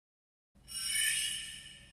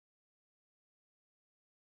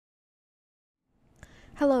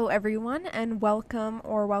Hello everyone, and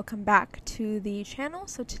welcome back to the channel.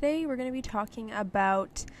 So today we're going to be talking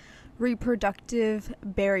about reproductive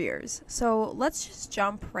barriers. So let's just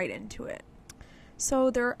jump right into it.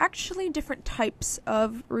 So there are actually different types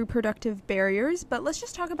of reproductive barriers, but let's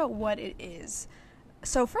just talk about what it is.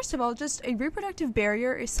 So first of all, just a reproductive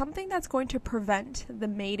barrier is something that's going to prevent the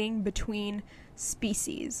mating between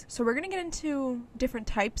species. So we're going to get into different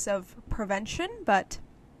types of prevention, but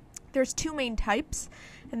there's two main types,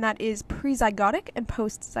 and that is prezygotic and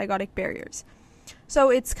postzygotic barriers.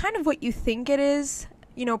 So it's kind of what you think it is.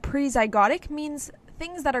 Prezygotic means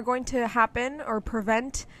things that are going to happen or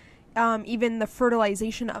prevent even the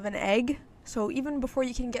fertilization of an egg. So even before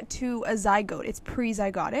you can get to a zygote, it's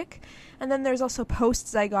prezygotic. And then there's also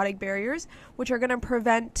postzygotic barriers, which are going to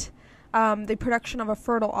prevent the production of a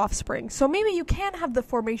fertile offspring. So maybe you can have the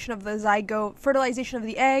formation of the zygote, fertilization of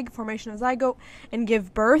the egg, formation of the zygote, and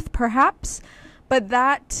give birth, perhaps, but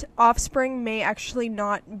that offspring may actually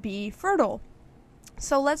not be fertile.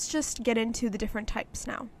 So let's just get into the different types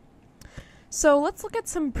now. So let's look at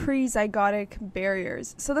some prezygotic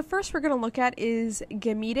barriers. So the first we're going to look at is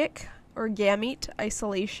gametic or gamete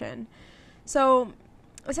isolation. So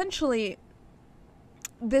essentially,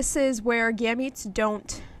 this is where gametes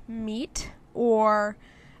don't meet, or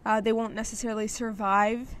they won't necessarily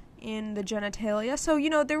survive in the genitalia. So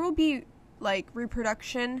there will be like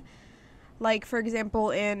reproduction, like for example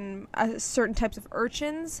in certain types of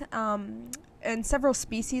urchins, and several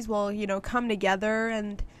species will come together,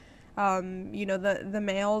 and the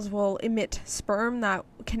males will emit sperm that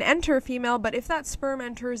can enter a female, but if that sperm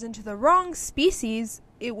enters into the wrong species,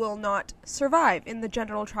 it will not survive in the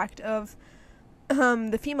genital tract of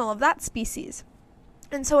the female of that species.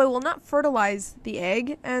 And so it will not fertilize the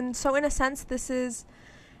egg, and so in a sense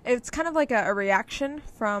it's kind of like a reaction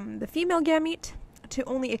from the female gamete to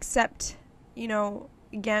only accept, a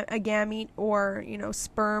gamete or,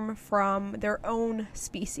 sperm from their own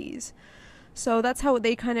species. So that's how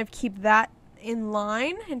they kind of keep that in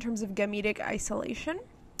line in terms of gametic isolation.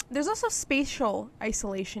 There's also spatial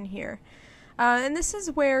isolation here. And this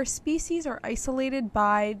is where species are isolated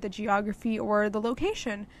by the geography or the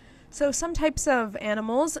location. So some types of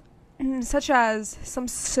animals, such as some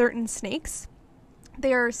certain snakes,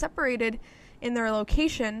 they are separated in their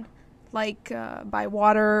location, like by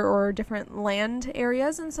water or different land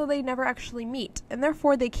areas, and so they never actually meet, and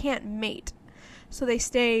therefore they can't mate. So they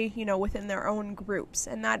stay, within their own groups,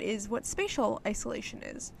 and that is what spatial isolation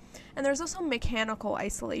is. And there's also mechanical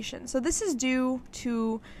isolation. So this is due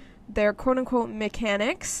to their quote-unquote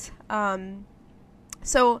mechanics.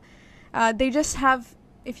 So they just have,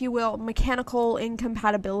 if you will, mechanical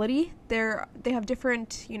incompatibility. They have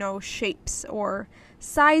different, shapes or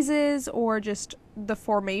sizes, or just the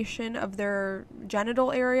formation of their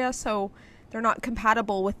genital area, so they're not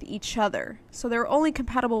compatible with each other. So they're only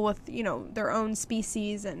compatible with, their own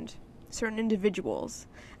species and certain individuals.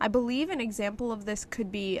 I believe an example of this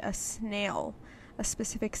could be a snail, a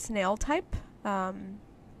specific snail type,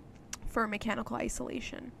 for mechanical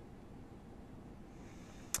isolation.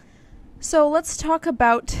 So let's talk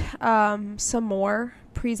about some more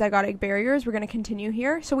prezygotic barriers. We're going to continue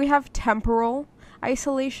here. So we have temporal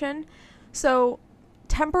isolation. So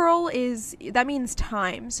temporal that means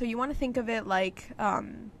time. So you want to think of it like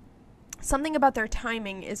something about their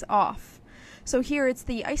timing is off. So here it's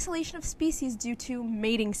the isolation of species due to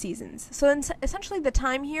mating seasons. So essentially the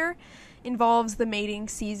time here involves the mating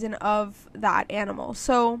season of that animal.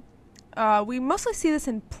 So we mostly see this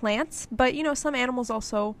in plants, but some animals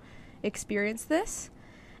also experience this,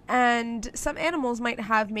 and some animals might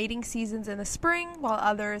have mating seasons in the spring while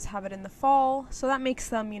others have it in the fall, so that makes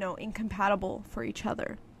them incompatible for each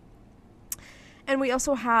other. And we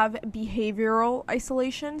also have behavioral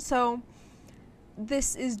isolation. So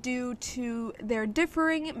this is due to their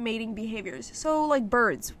differing mating behaviors. So like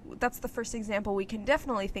birds, that's the first example we can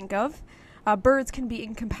definitely think of. Birds can be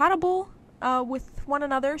incompatible with one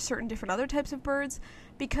another, certain different other types of birds,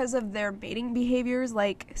 because of their mating behaviors,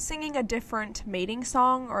 like singing a different mating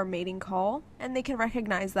song or mating call, and they can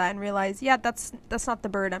recognize that and realize, yeah, that's not the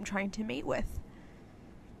bird I'm trying to mate with.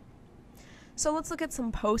 So let's look at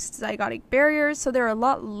some post-zygotic barriers. So there are a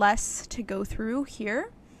lot less to go through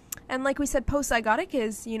here. And like we said, post-zygotic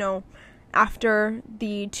is, after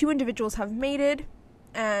the two individuals have mated,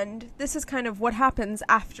 and this is kind of what happens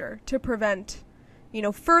after to prevent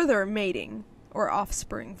further mating or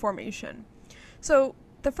offspring formation. So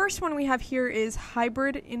the first one we have here is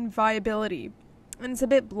hybrid inviability. And it's a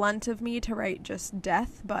bit blunt of me to write just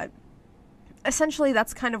death, but essentially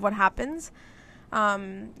that's kind of what happens.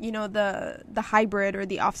 The hybrid or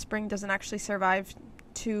the offspring doesn't actually survive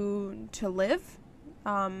to live.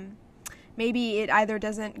 Maybe it either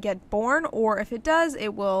doesn't get born, or if it does,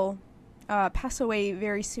 it will pass away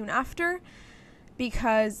very soon after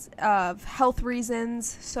because of health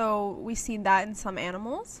reasons. So we see that in some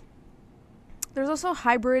animals. There's also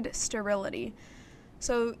hybrid sterility.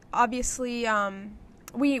 So obviously,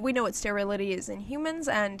 we know what sterility is in humans,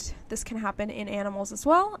 and this can happen in animals as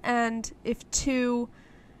well. And if two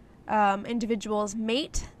individuals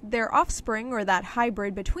mate, their offspring, or that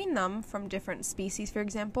hybrid between them from different species, for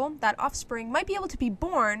example, that offspring might be able to be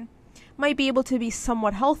born, might be able to be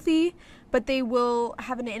somewhat healthy, but they will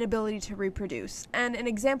have an inability to reproduce. And an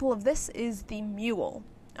example of this is the mule.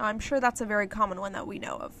 I'm sure that's a very common one that we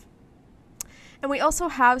know of. And we also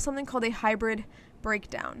have something called a hybrid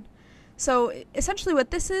breakdown. So essentially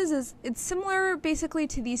what this is it's similar basically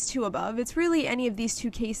to these two above. It's really any of these two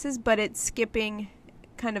cases, but it's skipping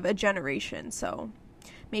kind of a generation. So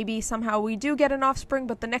maybe somehow we do get an offspring,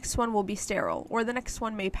 but the next one will be sterile, or the next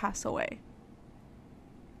one may pass away.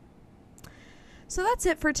 So that's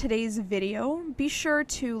it for today's video. Be sure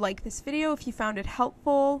to like this video if you found it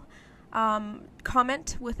helpful.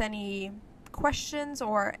 Comment with any questions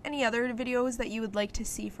or any other videos that you would like to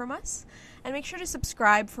see from us. And make sure to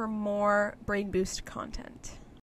subscribe for more Brain Boost content.